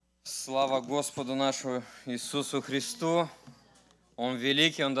Слава Господу нашему Иисусу Христу! Он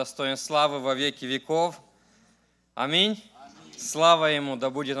великий, Он достоин славы во веки веков. Аминь. Слава Ему,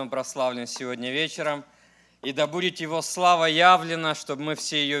 да будет Он прославлен сегодня вечером, и да будет Его слава явлена, чтобы мы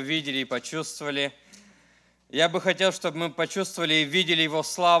все ее видели и почувствовали. Я бы хотел, чтобы мы почувствовали и видели Его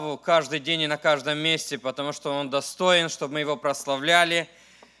славу каждый день и на каждом месте, потому что Он достоин, чтобы мы Его прославляли.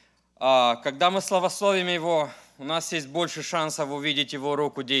 Когда мы славословим Его, у нас есть больше шансов увидеть Его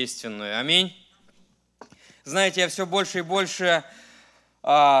руку действенную. Аминь. Знаете, я все больше и больше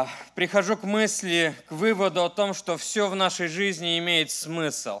прихожу к мысли, к выводу о том, что все в нашей жизни имеет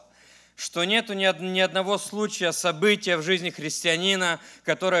смысл. Что нету ни одного случая, события в жизни христианина,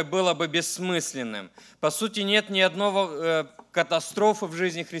 которое было бы бессмысленным. По сути, нет ни одного катастрофы в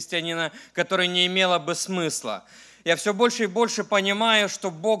жизни христианина, которая не имела бы смысла. Я все больше и больше понимаю,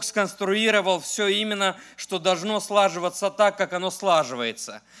 что Бог сконструировал все именно, что должно слаживаться так, как оно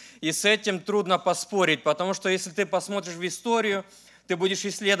слаживается. И с этим трудно поспорить, потому что если ты посмотришь в историю, ты будешь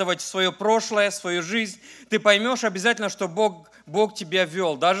исследовать свое прошлое, свою жизнь, ты поймешь обязательно, что Бог тебя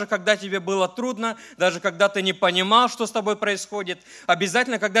вел. Даже когда тебе было трудно, даже когда ты не понимал, что с тобой происходит,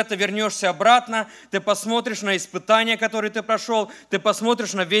 обязательно, когда ты вернешься обратно, ты посмотришь на испытания, которые ты прошел, ты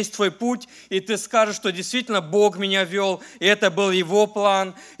посмотришь на весь твой путь, и ты скажешь, что действительно Бог меня вел, и это был Его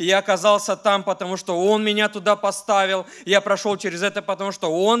план, и я оказался там, потому что Он меня туда поставил, я прошел через это, потому что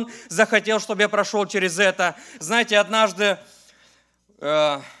Он захотел, чтобы я прошел через это. Знаете, однажды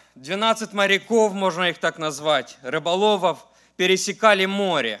 12 моряков, можно их так назвать, рыболовов, пересекали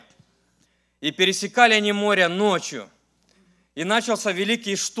море. И пересекали они море ночью. И начался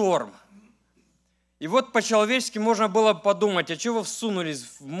великий шторм. И вот по-человечески можно было подумать, а чего вы всунулись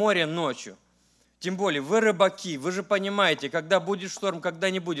в море ночью? Тем более, вы рыбаки, вы же понимаете, когда будет шторм,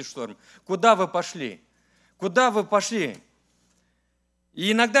 когда не будет шторм. Куда вы пошли? Куда вы пошли?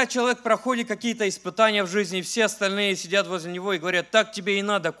 И иногда человек проходит какие-то испытания в жизни, и все остальные сидят возле него и говорят, так тебе и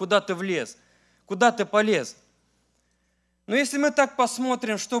надо, куда ты влез, куда ты полез. Но если мы так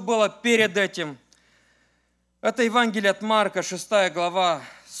посмотрим, что было перед этим, это Евангелие от Марка, 6 глава,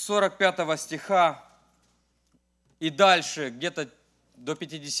 45 стиха и дальше, где-то до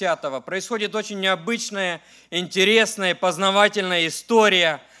 50-го, происходит очень необычная, интересная, познавательная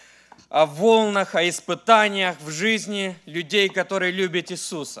история о волнах, о испытаниях в жизни людей, которые любят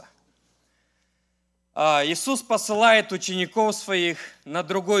Иисуса. Иисус посылает учеников своих на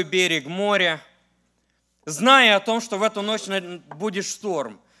другой берег моря, зная о том, что в эту ночь будет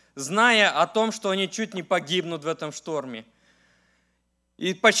шторм, зная о том, что они чуть не погибнут в этом шторме.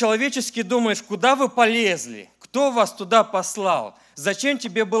 И по-человечески думаешь, куда вы полезли? Кто вас туда послал? Зачем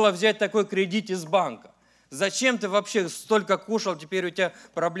тебе было взять такой кредит из банка? Зачем ты вообще столько кушал, теперь у тебя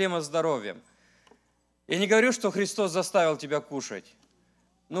проблема с здоровьем? Я не говорю, что Христос заставил тебя кушать.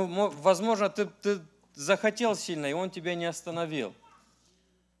 Ну, возможно, ты захотел сильно, и Он тебя не остановил.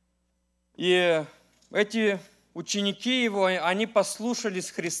 И эти ученики Его, они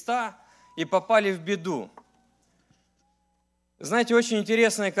послушались Христа и попали в беду. Знаете, очень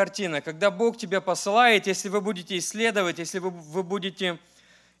интересная картина. Когда Бог тебя посылает, если вы будете исследовать, если вы будете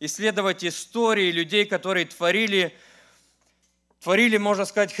исследовать истории людей, которые творили, можно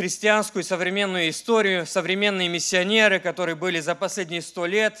сказать, христианскую современную историю, современные миссионеры, которые были за последние 100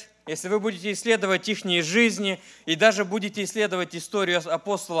 лет, если вы будете исследовать их жизни и даже будете исследовать историю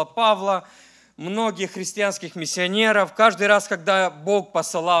апостола Павла, многих христианских миссионеров, каждый раз, когда Бог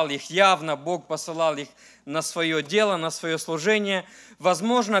посылал их явно, Бог посылал их на свое дело, на свое служение,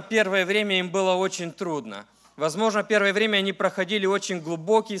 возможно, первое время им было очень трудно. Возможно, первое время они проходили очень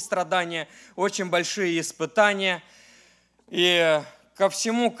глубокие страдания, очень большие испытания. И ко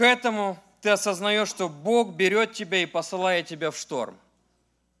всему к этому ты осознаешь, что Бог берет тебя и посылает тебя в шторм.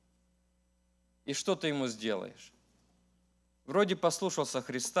 И что ты ему сделаешь? Вроде послушался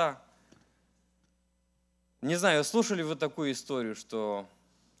Христа. Не знаю, слушали вы такую историю, что,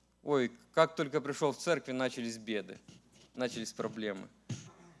 ой, как только пришел в церковь, начались беды, начались проблемы.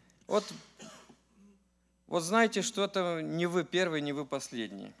 Вот знаете, что это не вы первый, не вы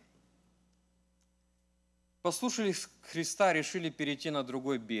последний. Послушали Христа, решили перейти на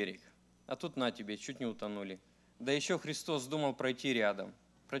другой берег. А тут на тебе, чуть не утонули. Да еще Христос думал пройти рядом.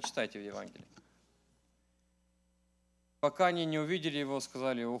 Прочитайте в Евангелии. Пока они не увидели Его,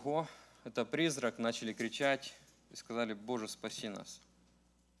 сказали, ого, это призрак, начали кричать и сказали, Боже, спаси нас.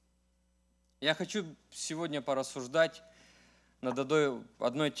 Я хочу сегодня порассуждать над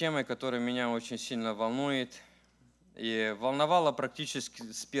одной темой, которая меня очень сильно волнует и волновала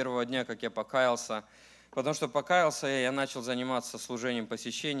практически с первого дня, как я покаялся. Потому что покаялся я начал заниматься служением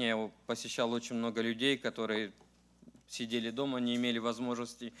посещения, я посещал очень много людей, которые сидели дома, не имели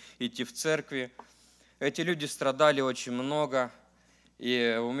возможности идти в церкви. Эти люди страдали очень много.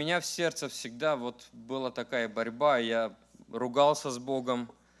 И у меня в сердце всегда вот была такая борьба. Я ругался с Богом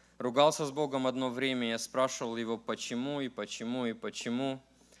одно время. Я спрашивал Его, почему, и почему, и почему.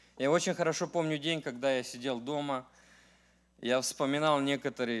 Я очень хорошо помню день, когда я сидел дома. Я вспоминал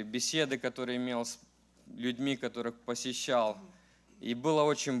некоторые беседы, которые имел с людьми, которых посещал. И было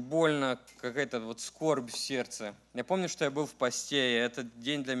очень больно, какая-то вот скорбь в сердце. Я помню, что я был в посте, и этот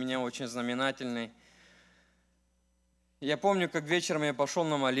день для меня очень знаменательный. Я помню, как вечером я пошел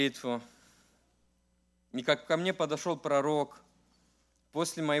на молитву, и как ко мне подошел пророк.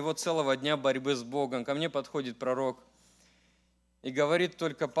 После моего целого дня борьбы с Богом ко мне подходит пророк и говорит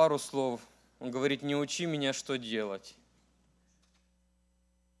только пару слов. Он говорит: не учи меня, что делать.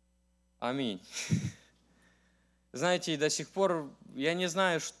 Аминь. Знаете, и до сих пор я не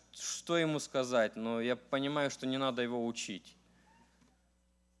знаю, что ему сказать, но я понимаю, что не надо его учить.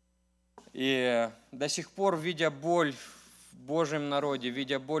 И до сих пор, видя боль в Божьем народе,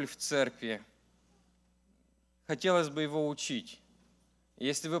 видя боль в церкви, хотелось бы его учить.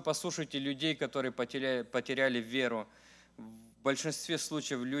 Если вы послушаете людей, которые потеряли веру, в большинстве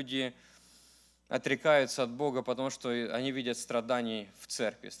случаев люди отрекаются от Бога, потому что они видят страданий в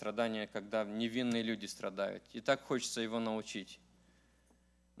церкви, страдания, когда невинные люди страдают. И так хочется его научить.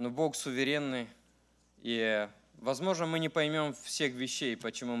 Но Бог суверенный, и, возможно, мы не поймем всех вещей,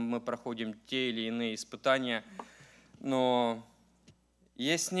 почему мы проходим те или иные испытания, но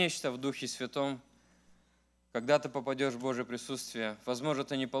есть нечто в Духе Святом, когда ты попадешь в Божье присутствие. Возможно,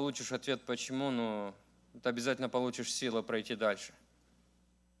 ты не получишь ответ почему, но ты обязательно получишь силу пройти дальше.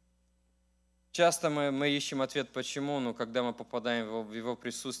 Часто мы ищем ответ почему, но когда мы попадаем в Его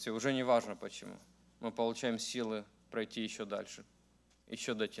присутствие, уже не важно почему. Мы получаем силы пройти еще дальше,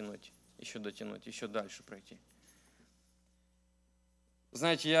 еще дотянуть, еще дальше пройти.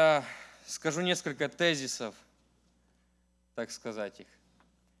 Знаете, я скажу несколько тезисов, так сказать их.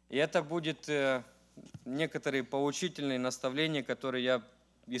 И это будет некоторые поучительные наставления, которые я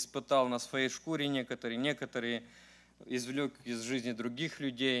испытал на своей шкуре, некоторые извлек из жизни других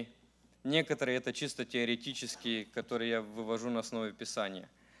людей. Некоторые это чисто теоретические, которые я вывожу на основе Писания.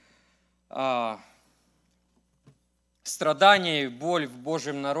 Страдания и боль в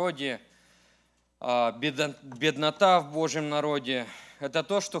Божьем народе, беднота в Божьем народе – это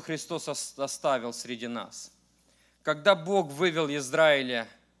то, что Христос оставил среди нас. Когда Бог вывел Израиля,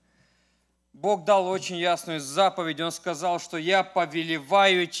 Бог дал очень ясную заповедь. Он сказал, что я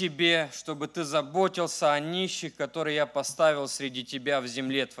повелеваю тебе, чтобы ты заботился о нищих, которые я поставил среди тебя в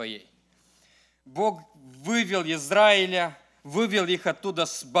земле твоей. Бог вывел Израиля, вывел их оттуда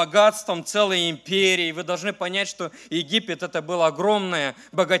с богатством целой империи. Вы должны понять, что Египет – это была огромная,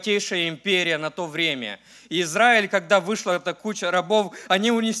 богатейшая империя на то время. И Израиль, когда вышла эта куча рабов,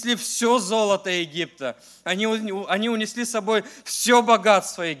 они унесли все золото Египта. Они унесли с собой все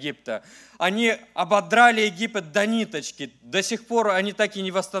богатство Египта. Они ободрали Египет до ниточки. До сих пор они так и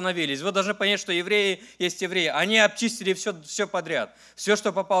не восстановились. Вы должны понять, что евреи есть евреи. Они обчистили все подряд. Все,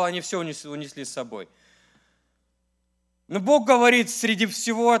 что попало, они все унесли с собой. Но Бог говорит, среди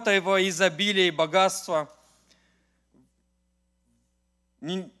всего этого изобилия и богатства,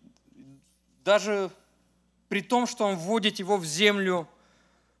 даже при том, что Он вводит его в землю,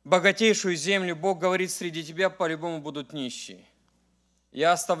 богатейшую землю, Бог говорит, среди тебя по-любому будут нищие.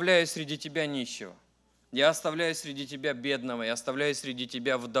 Я оставляю среди тебя нищего. Я оставляю среди тебя бедного. Я оставляю среди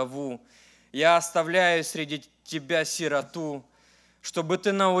тебя вдову. Я оставляю среди тебя сироту, чтобы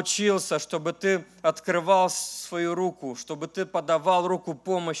ты научился, чтобы ты открывал свою руку, чтобы ты подавал руку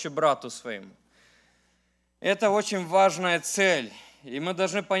помощи брату своему. Это очень важная цель. И мы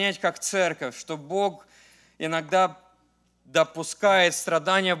должны понять, как церковь, что Бог иногда допускает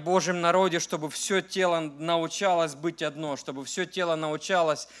страдания в Божьем народе, чтобы все тело научалось быть одно, чтобы все тело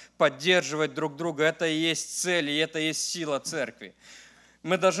научалось поддерживать друг друга. Это и есть цель, и это и есть сила церкви.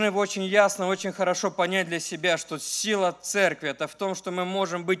 Мы должны очень ясно, очень хорошо понять для себя, что сила церкви – это в том, что мы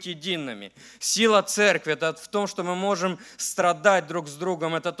можем быть едиными. Сила церкви – это в том, что мы можем страдать друг с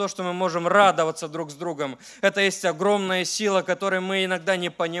другом. Это то, что мы можем радоваться друг с другом. Это есть огромная сила, которую мы иногда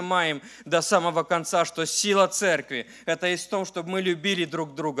не понимаем до самого конца, что сила церкви – это есть в том, чтобы мы любили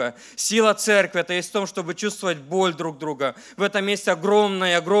друг друга. Сила церкви – это есть в том, чтобы чувствовать боль друг друга. В этом есть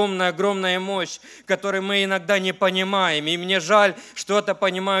огромная мощь, которую мы иногда не понимаем. И мне жаль, что это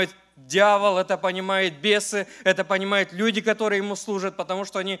понимают дьявол, это понимают бесы, это понимают люди, которые ему служат, потому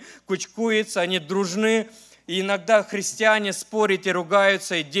что они кучкуются, они дружны. И иногда христиане спорят и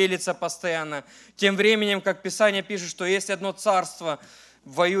ругаются, и делятся постоянно. Тем временем, как Писание пишет, что если одно царство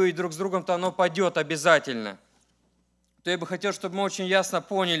воюет друг с другом, то оно падет обязательно. то я бы хотел, чтобы мы очень ясно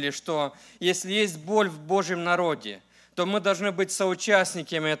поняли, что если есть боль в Божьем народе, то мы должны быть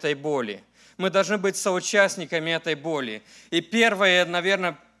соучастниками этой боли. Мы должны быть соучастниками этой боли. И первое,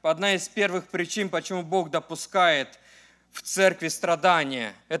 наверное, одна из первых причин, почему Бог допускает в церкви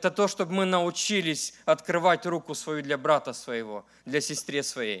страдания, это то, чтобы мы научились открывать руку свою для брата своего, для сестры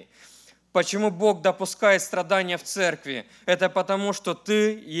своей. Почему Бог допускает страдания в церкви? Это потому, что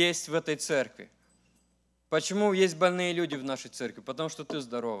ты есть в этой церкви. Почему есть больные люди в нашей церкви? Потому что ты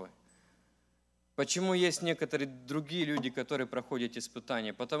здоровый. Почему есть некоторые другие люди, которые проходят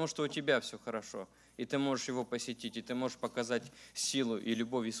испытания? Потому что у тебя все хорошо, и ты можешь его посетить, и ты можешь показать силу и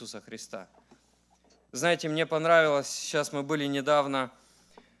любовь Иисуса Христа. Знаете, мне понравилось, сейчас мы были недавно,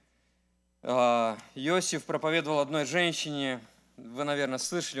 Иосиф проповедовал одной женщине, вы, наверное,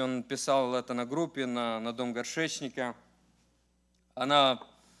 слышали, он писал это на группе, на дом горшечника. Она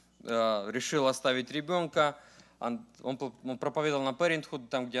решила оставить ребенка, он проповедовал на parenthood,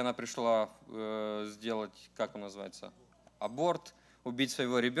 там, где она пришла сделать, как он называется, аборт, убить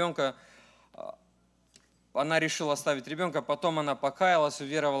своего ребенка. Она решила оставить ребенка, потом она покаялась,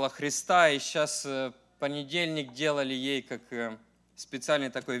 уверовала в Христа, и сейчас в понедельник делали ей как специальный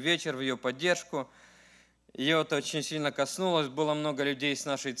такой вечер в ее поддержку. Ее это очень сильно коснулось, было много людей с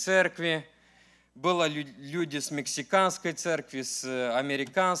нашей церкви, было люди с мексиканской церкви, с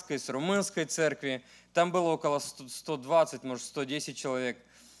американской, с румынской церкви. Там было около 120, может 110 человек.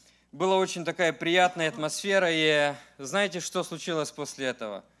 Была очень такая приятная атмосфера, и знаете, что случилось после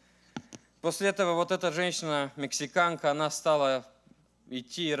этого? После этого вот эта женщина, мексиканка, она стала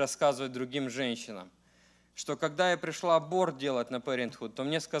идти и рассказывать другим женщинам, что когда я пришла аборт делать на parenthood, то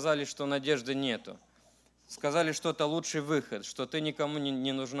мне сказали, что надежды нету. Сказали, что это лучший выход, что ты никому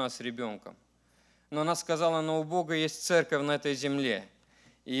не нужна с ребенком. Но она сказала, но у Бога есть церковь на этой земле.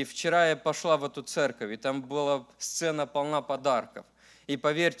 И вчера я пошла в эту церковь, и там была сцена полна подарков. И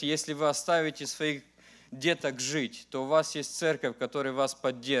поверьте, если вы оставите своих деток жить, то у вас есть церковь, которая вас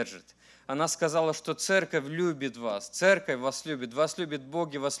поддержит. Она сказала, что церковь любит вас вас любит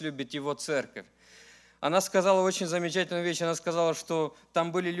Бог, и вас любит Его церковь. Она сказала очень замечательную вещь, она сказала, что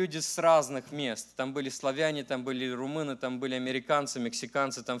там были люди с разных мест, там были славяне, там были румыны, там были американцы,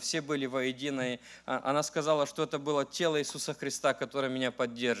 мексиканцы, там все были воедино. Она сказала, что это было тело Иисуса Христа, которое меня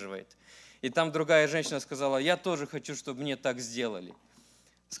поддерживает. И там другая женщина сказала, я тоже хочу, чтобы мне так сделали.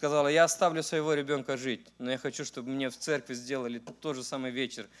 Сказала, я оставлю своего ребенка жить, но я хочу, чтобы мне в церкви сделали тот же самый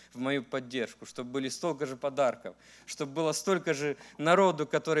вечер в мою поддержку, чтобы были столько же подарков, чтобы было столько же народу,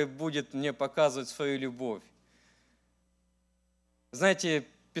 который будет мне показывать свою любовь. Знаете,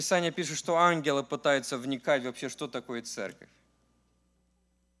 Писание пишет, что ангелы пытаются вникать вообще, что такое церковь.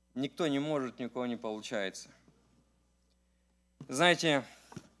 Никто не может, ни у кого не получается. Знаете,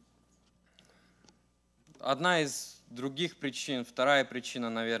 одна из других причин, вторая причина,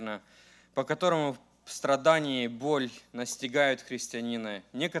 наверное, по которому страдания и боль настигают христианина.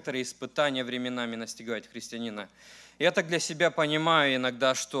 Некоторые испытания временами настигают христианина. Я так для себя понимаю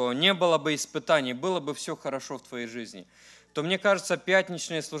иногда, что не было бы испытаний, было бы все хорошо в твоей жизни, то мне кажется,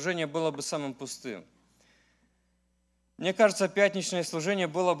 пятничное служение было бы самым пустым. Мне кажется, пятничное служение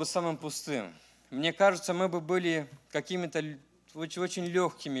было бы самым пустым. Мне кажется, мы бы были какими-то очень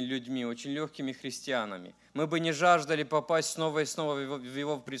легкими людьми, очень легкими христианами. Мы бы не жаждали попасть снова и снова в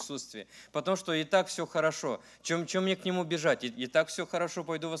Его присутствие, потому что и так все хорошо. Чем мне к Нему бежать? И так все хорошо,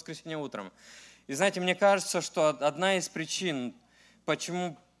 пойду в воскресенье утром. И знаете, мне кажется, что одна из причин,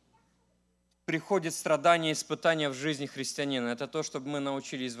 почему приходит страдание и испытания в жизни христианина, это то, чтобы мы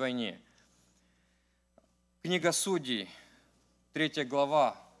научились войне. Книга Судей, 3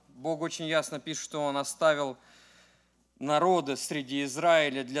 глава. Бог очень ясно пишет, что Он оставил народы среди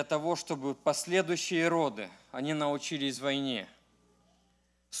Израиля для того, чтобы последующие роды, они научились войне.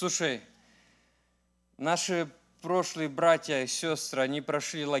 Слушай, наши прошлые братья и сестры, они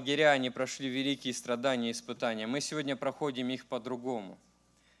прошли лагеря, они прошли великие страдания и испытания. Мы сегодня проходим их по-другому.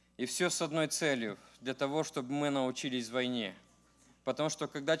 И все с одной целью, для того, чтобы мы научились войне. Потому что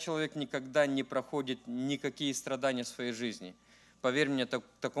когда человек никогда не проходит никакие страдания в своей жизни, поверь мне,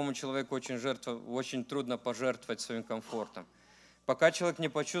 такому человеку очень трудно пожертвовать своим комфортом. Пока человек не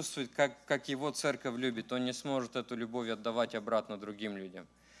почувствует, как его церковь любит, он не сможет эту любовь отдавать обратно другим людям.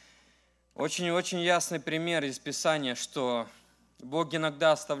 Очень ясный пример из Писания, что Бог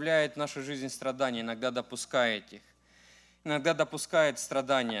иногда оставляет в нашей жизни страдания, иногда допускает их. Иногда допускает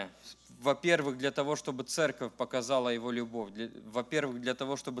страдания. Во-первых, для того, чтобы церковь показала Его любовь. Во-первых, для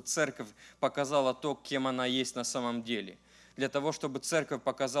того, чтобы церковь показала то, кем она есть на самом деле. Для того, чтобы церковь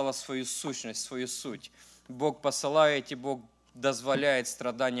показала свою сущность, свою суть. Бог посылает, и Бог дозволяет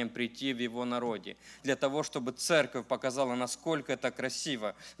страданиям прийти в Его народе, для того, чтобы церковь показала, насколько это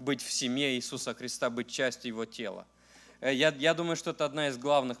красиво быть в семье Иисуса Христа, быть частью Его тела. Я думаю, что это одна из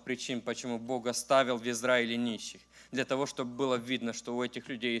главных причин, почему Бог оставил в Израиле нищих. Для того, чтобы было видно, что у этих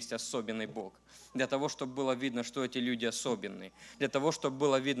людей есть особенный Бог. Для того, чтобы было видно, что эти люди особенные. Для того, чтобы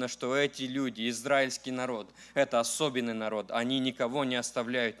было видно, что эти люди, израильский народ, это особенный народ. Они никого не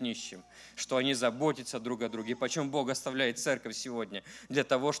оставляют нищим. Что они заботятся друг о друге. И почему Бог оставляет церковь сегодня? Для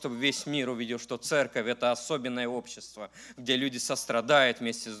того, чтобы весь мир увидел, что церковь – это особенное общество, где люди сострадают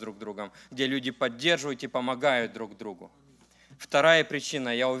вместе с друг другом, где люди поддерживают и помогают друг другу. Вторая причина,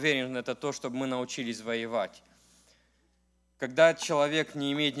 я уверен, это то, чтобы мы научились воевать. Когда человек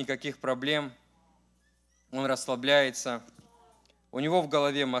не имеет никаких проблем, он расслабляется, у него в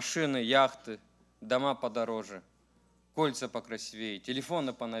голове машины, яхты, дома подороже, кольца покрасивее,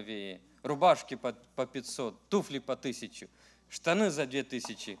 телефоны поновее, рубашки по 500, туфли по 1000, штаны за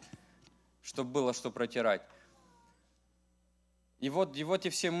 2000, чтобы было что протирать. И вот эти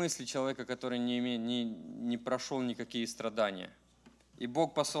все мысли человека, который не прошел никакие страдания. И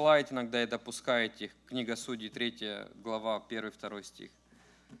Бог посылает иногда и допускает их. Книга Судей, 3 глава, 1-2 стих.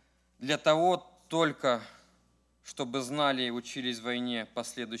 Для того только, чтобы знали и учились в войне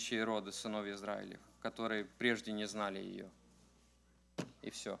последующие роды сынов Израилев, которые прежде не знали ее. И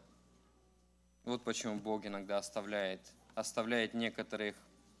все. Вот почему Бог иногда оставляет некоторые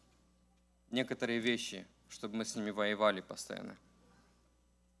вещи, чтобы мы с ними воевали постоянно.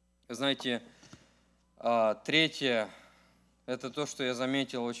 Знаете, третье, это то, что я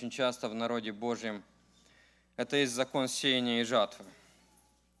заметил очень часто в народе Божьем. Это есть закон сеяния и жатвы.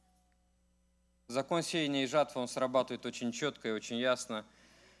 Закон сеяния и жатвы, он срабатывает очень четко и очень ясно.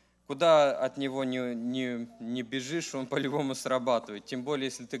 Куда от него не бежишь, он по-любому срабатывает. Тем более,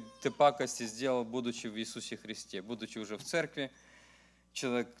 если ты пакости сделал, будучи в Иисусе Христе, будучи уже в церкви.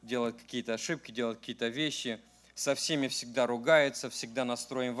 Человек делает какие-то ошибки, делает какие-то вещи, со всеми всегда ругается, всегда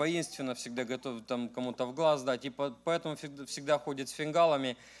настроен воинственно, всегда готов там кому-то в глаз дать, и поэтому всегда ходит с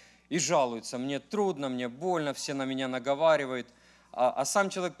фингалами и жалуется. Мне трудно, мне больно, все на меня наговаривают. А сам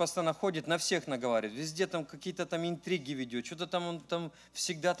человек постоянно ходит, на всех наговаривает, везде там какие-то там интриги ведет, что-то там он там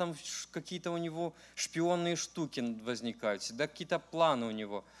всегда там какие-то у него шпионные штуки возникают, всегда какие-то планы у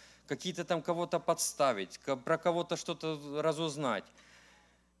него, какие-то там кого-то подставить, про кого-то что-то разузнать.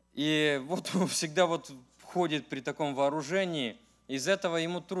 И вот он всегда вот ходит при таком вооружении, из этого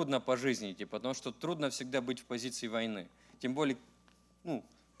ему трудно по жизни идти, потому что трудно всегда быть в позиции войны. Тем более,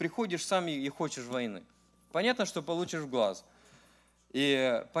 приходишь сам и хочешь войны. Понятно, что получишь в глаз.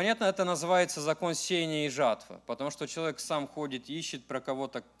 И понятно, это называется закон сеяния и жатвы, потому что человек сам ходит, ищет про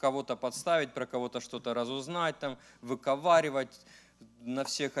кого-то подставить, про кого-то что-то разузнать, там, выковаривать, на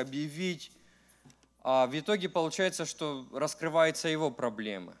всех объявить. А в итоге получается, что раскрываются его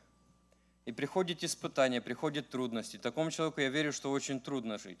проблемы. И приходят испытания, приходят трудности. Такому человеку, я верю, что очень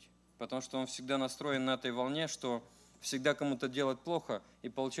трудно жить, потому что он всегда настроен на этой волне, что всегда кому-то делать плохо, и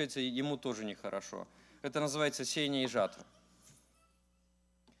получается, ему тоже нехорошо. Это называется сеяние и жатва.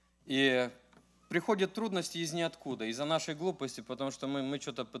 И приходят трудности из ниоткуда, из-за нашей глупости, потому что мы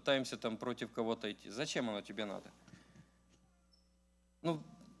что-то пытаемся там против кого-то идти. Зачем оно тебе надо?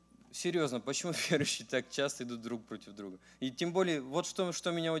 Серьезно, почему верующие так часто идут друг против друга? И тем более, вот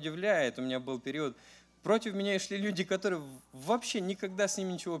что меня удивляет, у меня был период, против меня шли люди, которые вообще никогда с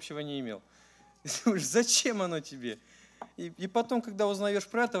ними ничего общего не имел. И думаешь, зачем оно тебе? И потом, когда узнаешь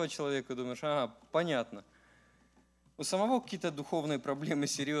про этого человека, думаешь, понятно. У самого какие-то духовные проблемы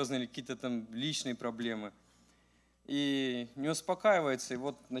серьезные или какие-то там личные проблемы. И не успокаивается, и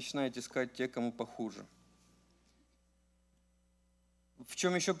вот начинает искать те, кому похуже. В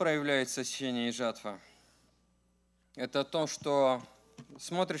чем еще проявляется сеяние и жатва? Это то, что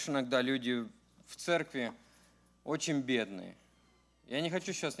смотришь иногда люди в церкви очень бедные. Я не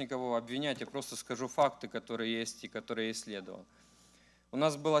хочу сейчас никого обвинять, я просто скажу факты, которые есть и которые я исследовал. У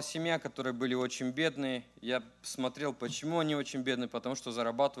нас была семья, которые были очень бедные. Я смотрел, почему они очень бедные, потому что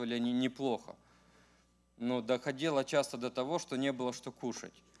зарабатывали они неплохо. Но доходило часто до того, что не было что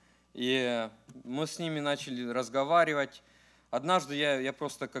кушать. И мы с ними начали разговаривать. Однажды я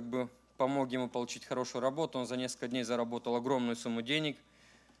просто помог ему получить хорошую работу. Он за несколько дней заработал огромную сумму денег.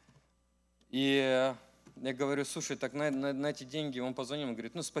 И я говорю, слушай, так на эти деньги, он позвонил, он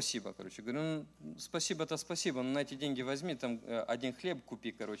говорит, спасибо, Говорю, спасибо-то спасибо, но на эти деньги возьми, там один хлеб купи,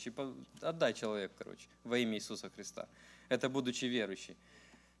 и отдай человеку, во имя Иисуса Христа. Это будучи верующий.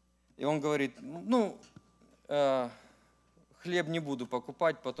 И он говорит, хлеб не буду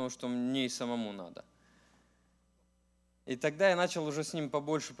покупать, потому что мне и самому надо. И тогда я начал уже с ним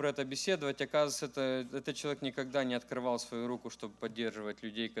побольше про это беседовать. Оказывается, этот человек никогда не открывал свою руку, чтобы поддерживать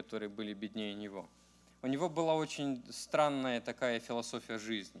людей, которые были беднее него. У него была очень странная такая философия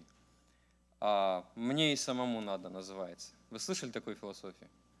жизни. «Мне и самому надо» называется. Вы слышали такую философию?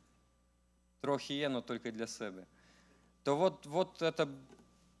 «Трохи є, но только для себе». То вот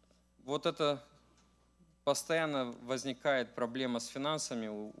это постоянно возникает проблема с финансами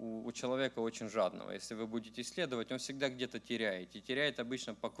у человека очень жадного. Если вы будете исследовать, он всегда где-то теряет. И теряет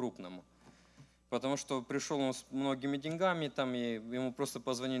обычно по-крупному. Потому что пришел он с многими деньгами, там, и ему просто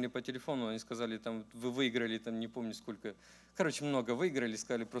позвонили по телефону, они сказали, там, вы выиграли, там, не помню сколько, короче, много выиграли,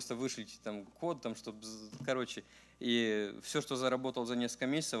 сказали, просто вышлите там код, там, чтобы, короче, и все, что заработал за несколько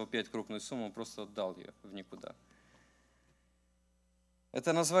месяцев, опять крупную сумму, он просто отдал ее в никуда.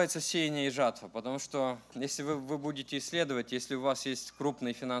 Это называется сеяние и жатва, потому что если вы будете исследовать, если у вас есть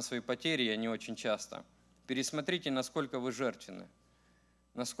крупные финансовые потери, и они очень часто, пересмотрите, насколько вы жертвенны.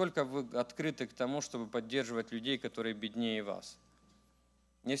 Насколько вы открыты к тому, чтобы поддерживать людей, которые беднее вас.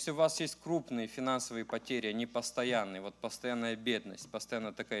 Если у вас есть крупные финансовые потери, они постоянные, вот постоянная бедность,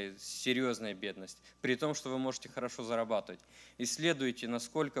 постоянно такая серьезная бедность, при том, что вы можете хорошо зарабатывать, исследуйте,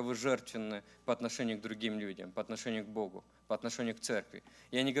 насколько вы жертвенны по отношению к другим людям, по отношению к Богу, по отношению к церкви.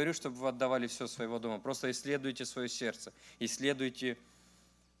 Я не говорю, чтобы вы отдавали все своего дома, просто исследуйте свое сердце, исследуйте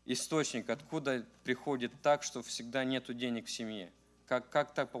источник, откуда приходит так, что всегда нету денег в семье.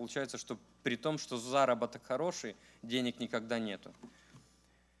 Как так получается, что при том, что заработок хороший, денег никогда нету?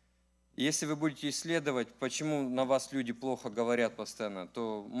 Если вы будете исследовать, почему на вас люди плохо говорят постоянно,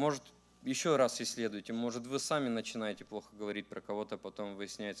 то, может, еще раз исследуйте, может, вы сами начинаете плохо говорить про кого-то, потом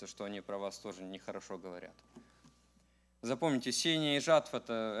выясняется, что они про вас тоже нехорошо говорят. Запомните, сеяние и жатва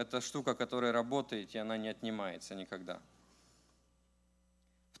 – это штука, которая работает, и она не отнимается никогда.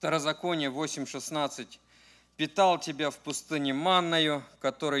 Второзаконие 8:16. «Питал тебя в пустыне манною,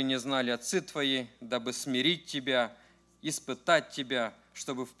 которой не знали отцы твои, дабы смирить тебя, испытать тебя,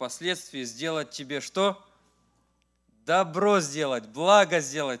 чтобы впоследствии сделать тебе» что? Добро сделать, благо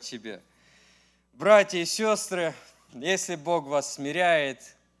сделать тебе. Братья и сестры, если Бог вас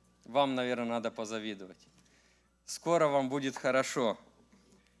смиряет, вам, наверное, надо позавидовать. Скоро вам будет хорошо.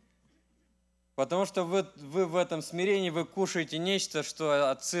 Потому что вы в этом смирении вы кушаете нечто, что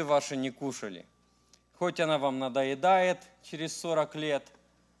отцы ваши не кушали. Хоть она вам надоедает через 40 лет,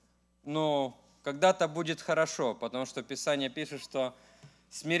 но когда-то будет хорошо, потому что Писание пишет, что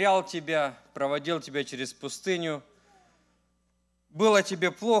смирял тебя, проводил тебя через пустыню, было тебе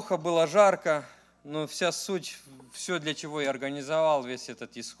плохо, было жарко, но вся суть, все, для чего я организовал весь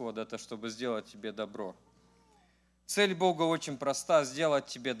этот исход, это чтобы сделать тебе добро. Цель Бога очень проста – сделать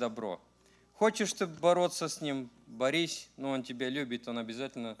тебе добро. Хочешь ты бороться с Ним, борись, но Он тебя любит, Он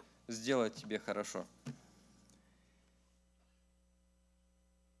обязательно сделает тебе хорошо.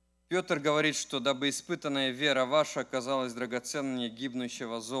 Петр говорит, что дабы испытанная вера ваша оказалась драгоценнее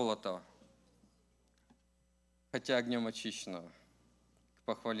гибнущего золота, хотя огнем очищенного, к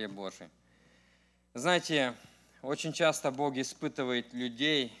похвале Божией. Знаете, очень часто Бог испытывает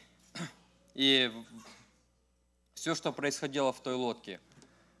людей, и все, что происходило в той лодке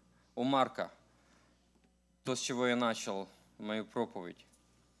у Марка, то, с чего я начал мою проповедь,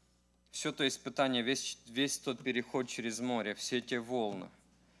 все то испытание, весь тот переход через море, все те волны,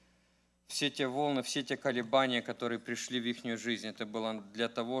 все те колебания, которые пришли в их жизнь, это было для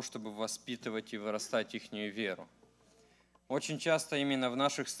того, чтобы воспитывать и вырастать их веру. Очень часто именно в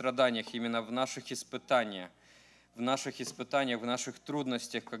наших страданиях, именно в наших испытаниях, в наших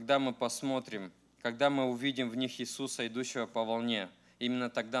трудностях, когда мы посмотрим, когда мы увидим в них Иисуса, идущего по волне, именно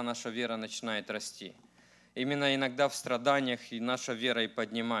тогда наша вера начинает расти. Именно иногда в страданиях и наша вера и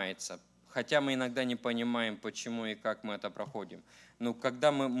поднимается. Хотя мы иногда не понимаем, почему и как мы это проходим. Но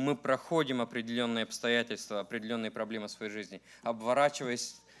когда мы проходим определенные обстоятельства, определенные проблемы в своей жизни,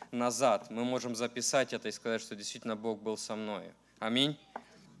 обворачиваясь назад, мы можем записать это и сказать, что действительно Бог был со мной. Аминь.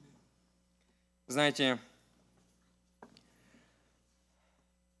 Знаете,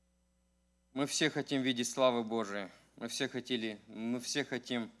 мы все хотим видеть славы Божией. Мы все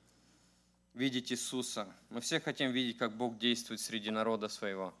хотим видеть Иисуса. Мы все хотим видеть, как Бог действует среди народа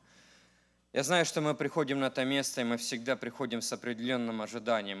своего. Я знаю, что мы приходим на это место, и мы всегда приходим с определенным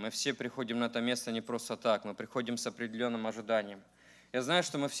ожиданием. Мы все приходим на это место не просто так, мы приходим с определенным ожиданием. Я знаю,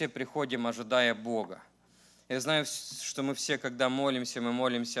 что мы все приходим, ожидая Бога. Я знаю, что мы все, когда молимся, мы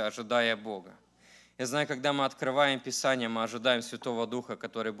молимся, ожидая Бога. Я знаю, когда мы открываем Писание, мы ожидаем Святого Духа,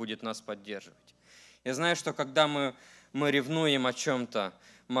 который будет нас поддерживать. Я знаю, что когда мы ревнуем о чем-то,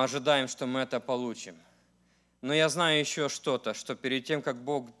 мы ожидаем, что мы это получим. Но я знаю еще что-то, что перед тем, как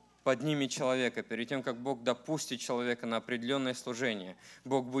Бог поднимет человека, перед тем, как Бог допустит человека на определенное служение,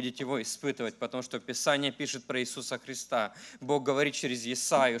 Бог будет его испытывать, потому что Писание пишет про Иисуса Христа. Бог говорит через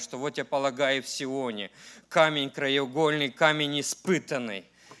Исаию, что вот я полагаю в Сионе камень краеугольный, камень испытанный.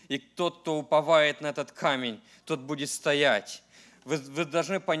 И тот, кто уповает на этот камень, тот будет стоять. Вы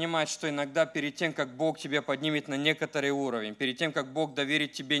должны понимать, что иногда перед тем, как Бог тебя поднимет на некоторый уровень, перед тем, как Бог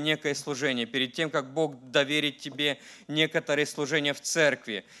доверит тебе некое служение, перед тем, как Бог доверит тебе некоторые служения в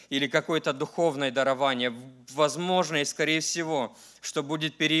церкви или какое-то духовное дарование, возможно и скорее всего, что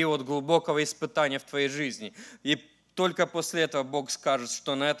будет период глубокого испытания в твоей жизни. И только после этого Бог скажет,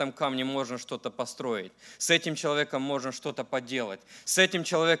 что на этом камне можно что-то построить. С этим человеком можно что-то поделать. С этим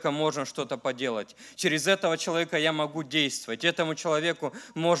человеком можно что-то поделать. Через этого человека я могу действовать. Этому человеку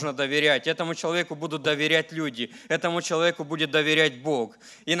можно доверять. Этому человеку будут доверять люди. Этому человеку будет доверять Бог.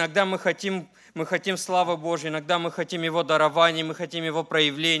 Иногда мы хотим славы Божьей, иногда мы хотим Его дарований, мы хотим Его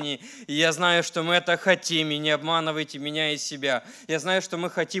проявлений. И я знаю, что мы это хотим, и не обманывайте меня и себя. Я знаю, что мы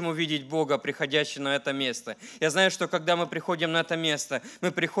хотим увидеть Бога, приходящего на это место. Я знаю, что когда мы приходим на это место,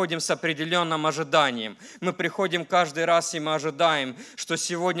 мы приходим с определенным ожиданием. Мы приходим каждый раз, и мы ожидаем, что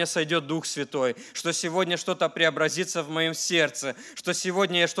сегодня сойдет Дух Святой, что сегодня что-то преобразится в моем сердце, что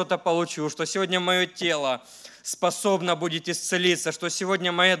сегодня я что-то получу, что сегодня мое тело способна будет исцелиться, что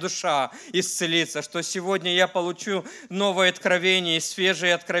сегодня моя душа исцелится, что сегодня я получу новое откровение и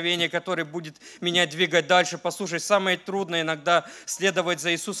свежее откровение, которое будет меня двигать дальше. Послушай, самое трудное иногда следовать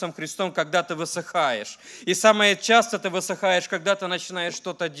за Иисусом Христом, когда ты высыхаешь. И самое часто ты высыхаешь, когда ты начинаешь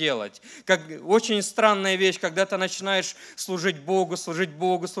что-то делать. Очень странная вещь, когда ты начинаешь служить Богу, служить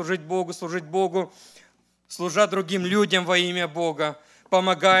Богу, служить Богу, служить Богу, служа другим людям во имя Бога,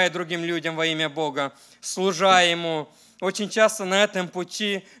 помогая другим людям во имя Бога, служа Ему. Очень часто на этом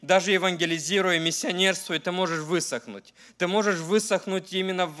пути, даже евангелизируя, миссионерствуя, ты можешь высохнуть. Ты можешь высохнуть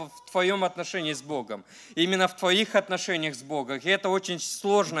именно в твоем отношении с Богом, именно в твоих отношениях с Богом. И это очень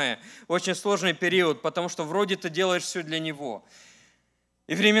сложный период, потому что вроде ты делаешь все для Него.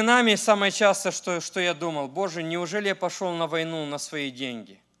 И временами самое часто, что я думал: Боже, неужели я пошел на войну на свои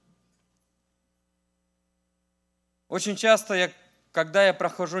деньги? Очень часто когда я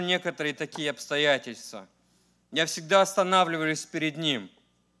прохожу некоторые такие обстоятельства, я всегда останавливаюсь перед Ним.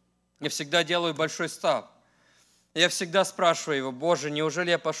 Я всегда делаю большой став. Я всегда спрашиваю Его: Боже, неужели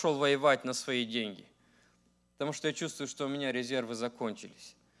я пошел воевать на свои деньги? Потому что я чувствую, что у меня резервы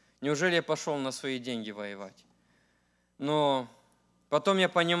закончились. Неужели я пошел на свои деньги воевать? Но потом я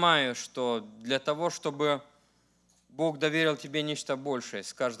понимаю, что для того, чтобы Бог доверил тебе нечто большее,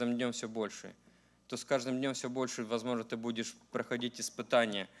 с каждым днем все больше, то с каждым днем все больше, возможно, ты будешь проходить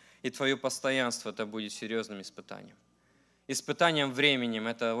испытания, и твое постоянство это будет серьезным испытанием. Испытанием временем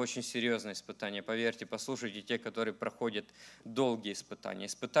это очень серьезное испытание. Поверьте, послушайте те, которые проходят долгие испытания.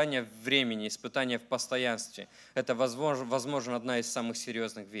 Испытания в времени, испытания в постоянстве – это, возможно, одна из самых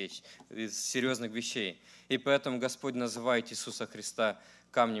серьезных вещей. И поэтому Господь называет Иисуса Христа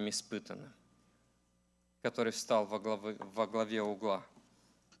камнем испытанным, который встал во главе угла.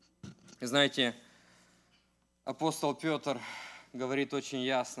 И знаете, апостол Петр говорит очень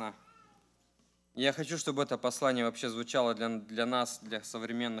ясно. Я хочу, чтобы это послание вообще звучало для нас, для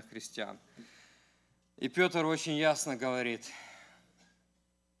современных христиан. И Петр очень ясно говорит: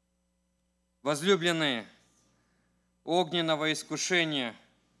 возлюбленные, огненного искушения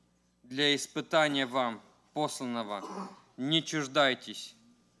для испытания вам посланного не чуждайтесь,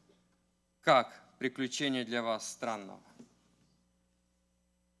 как приключение для вас странного.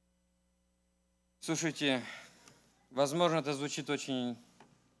 Слушайте, возможно, это звучит очень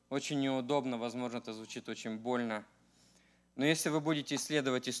неудобно, возможно, это звучит очень больно. Но если вы будете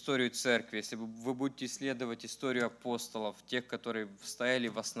исследовать историю церкви, если вы будете исследовать историю апостолов, тех, которые стояли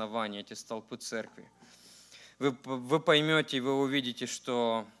в основании, эти столпы церкви, вы поймете и вы увидите,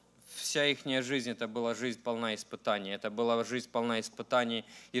 что вся их жизнь – это была жизнь полна испытаний. Это была жизнь полна испытаний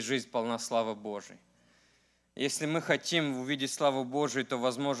и жизнь полна славы Божией. Если мы хотим увидеть славу Божию, то,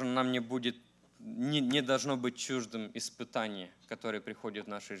 возможно, нам не должно быть чуждым испытание, которое приходит в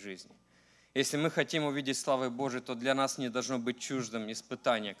нашей жизни. Если мы хотим увидеть славу Божию, то для нас не должно быть чуждым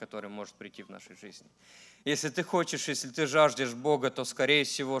испытание, которое может прийти в нашей жизни. Если ты хочешь, если ты жаждешь Бога, то, скорее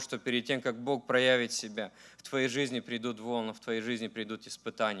всего, что перед тем, как Бог проявит себя, в твоей жизни придут волны, в твоей жизни придут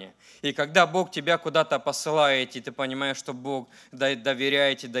испытания. И когда Бог тебя куда-то посылает, и ты понимаешь, что Бог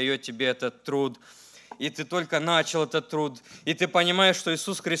доверяет и дает тебе этот труд, и ты только начал этот труд, и ты понимаешь, что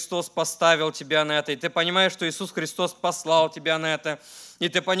Иисус Христос поставил тебя на это, и ты понимаешь, что Иисус Христос послал тебя на это, и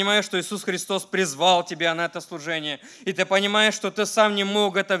ты понимаешь, что Иисус Христос призвал тебя на это служение, и ты понимаешь, что ты сам не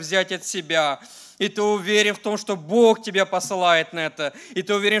мог это взять от себя, и ты уверен в том, что Бог тебя посылает на это, и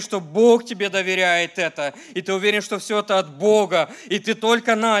ты уверен, что Бог тебе доверяет это, и ты уверен, что все это от Бога, и ты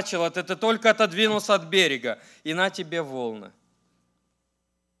только начал это, ты только отодвинулся от берега, и на тебе волны.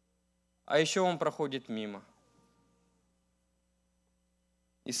 А еще он проходит мимо.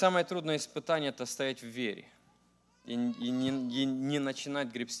 И самое трудное испытание – это стоять в вере и не начинать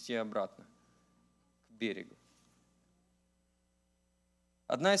гребсти обратно к берегу.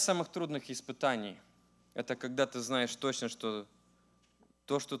 Одна из самых трудных испытаний – это когда ты знаешь точно, что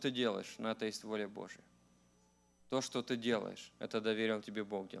то, что ты делаешь, это есть воля Божья. То, что ты делаешь, это доверил тебе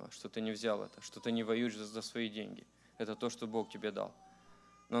Бог делать, что ты не взял это, что ты не воюешь за свои деньги. Это то, что Бог тебе дал.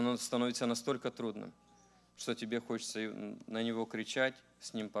 Но оно становится настолько трудным, что тебе хочется на него кричать,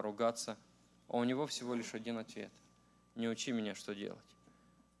 с ним поругаться, а у него всего лишь один ответ. Не учи меня, что делать.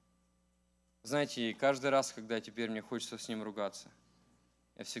 Знаете, каждый раз, когда теперь мне хочется с ним ругаться,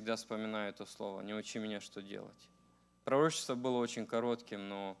 я всегда вспоминаю это слово: не учи меня, что делать. Пророчество было очень коротким,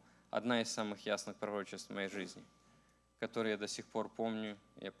 но одна из самых ясных пророчеств в моей жизни, которые я до сих пор помню,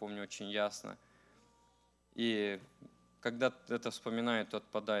 я помню очень ясно. И когда это вспоминаю, то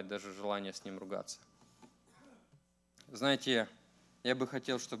отпадает даже желание с ним ругаться. Знаете, я бы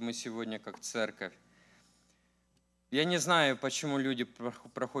хотел, чтобы мы сегодня, как церковь, я не знаю, почему люди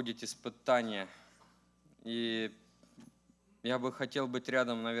проходят испытания, и я бы хотел быть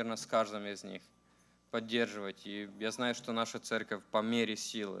рядом, наверное, с каждым из них, поддерживать. И я знаю, что наша церковь по мере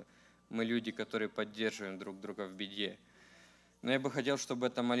силы, мы люди, которые поддерживаем друг друга в беде. Но я бы хотел, чтобы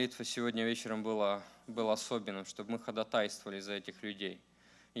эта молитва сегодня вечером была особенным, чтобы мы ходатайствовали за этих людей.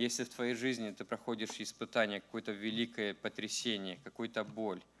 Если в твоей жизни ты проходишь испытание, какое-то великое потрясение, какую-то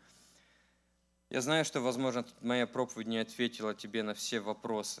боль, я знаю, что, возможно, моя проповедь не ответила тебе на все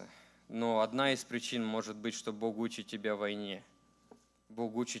вопросы, но одна из причин может быть, что Бог учит тебя войне.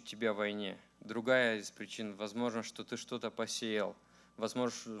 Бог учит тебя войне. Другая из причин, возможно, что ты что-то посеял.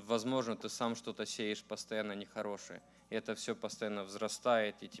 Возможно, ты сам что-то сеешь постоянно нехорошее. И это все постоянно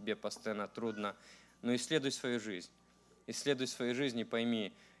взрастает, и тебе постоянно трудно. Но исследуй свою жизнь. Исследуй свою жизнь и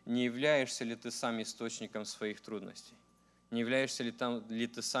пойми, не являешься ли ты сам источником своих трудностей. Не являешься ли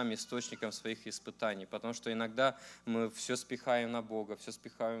ты сам источником своих испытаний. Потому что иногда мы все спихаем на Бога, все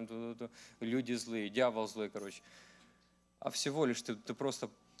спихаем, люди злые, дьявол злой, короче. А всего лишь ты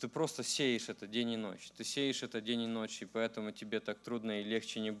просто сеешь это день и ночь. Ты сеешь это день и ночь, и поэтому тебе так трудно и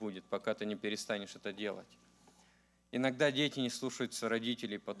легче не будет, пока ты не перестанешь это делать. Иногда дети не слушаются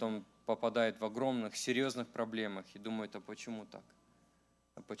родителей, потом попадают в огромных, серьезных проблемах и думают: а почему так?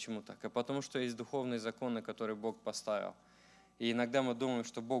 А почему так? А потому что есть духовные законы, которые Бог поставил. И иногда мы думаем,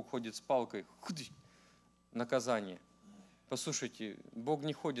 что Бог ходит с палкой, наказание. Послушайте, Бог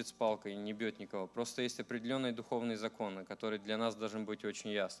не ходит с палкой и не бьет никого. Просто есть определенные духовные законы, которые для нас должны быть очень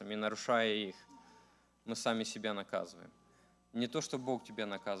ясными. И нарушая их, мы сами себя наказываем. Не то, что Бог тебя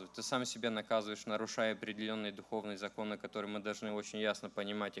наказывает, ты сам себя наказываешь, нарушая определенные духовные законы, которые мы должны очень ясно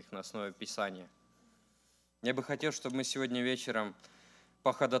понимать их на основе Писания. Я бы хотел, чтобы мы сегодня вечером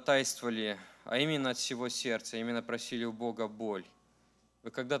походатайствовали, а именно от всего сердца, именно просили у Бога боль.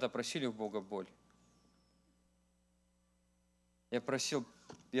 Вы когда-то просили у Бога боль? Я просил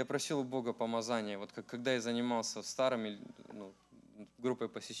у Бога помазания. Вот когда я занимался старыми группой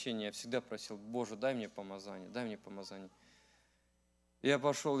посещения, я всегда просил: Боже, дай мне помазание, дай мне помазание. Я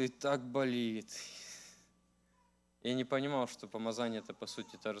пошел, и так болит. Я не понимал, что помазание – это, по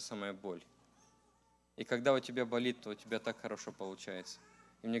сути, та же самая боль. И когда у тебя болит, то у тебя так хорошо получается.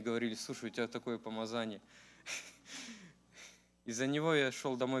 И мне говорили: слушай, у тебя такое помазание. Из-за него я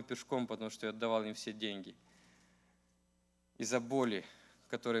шел домой пешком, потому что я отдавал им все деньги. Из-за боли,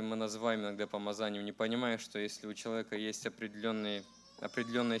 которые мы называем иногда помазанием, не понимая, что если у человека есть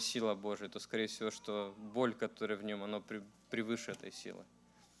определенная сила Божия, то, скорее всего, что боль, которая в нем, она превыше этой силы.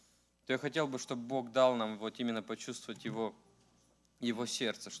 То я хотел бы, чтобы Бог дал нам вот именно почувствовать Его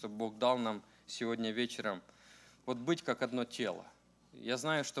сердце, чтобы Бог дал нам сегодня вечером вот быть как одно тело. Я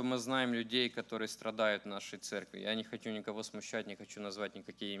знаю, что мы знаем людей, которые страдают в нашей церкви. Я не хочу никого смущать, не хочу назвать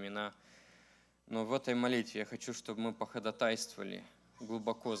никакие имена. Но в этой молитве я хочу, чтобы мы походатайствовали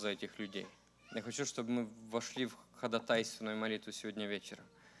глубоко за этих людей. Я хочу, чтобы мы вошли в ходатайственную молитву сегодня вечером.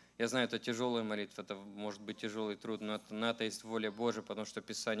 Я знаю, это тяжелая молитва, это может быть тяжелый труд, но на это есть воля Божия, потому что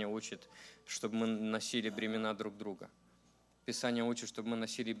Писание учит, чтобы мы носили бремена друг друга. Писание учит, чтобы мы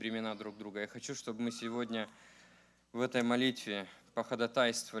носили бремена друг друга. Я хочу, чтобы мы сегодня в этой молитве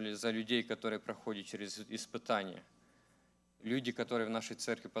походатайствовали за людей, которые проходят через испытания. Люди, которые в нашей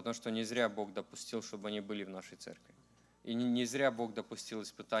церкви, потому что не зря Бог допустил, чтобы они были в нашей церкви. И не зря Бог допустил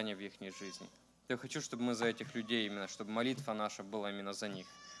испытания в их жизни. Я хочу, чтобы мы за этих людей именно, чтобы молитва наша была именно за них.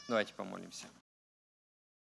 Давайте помолимся.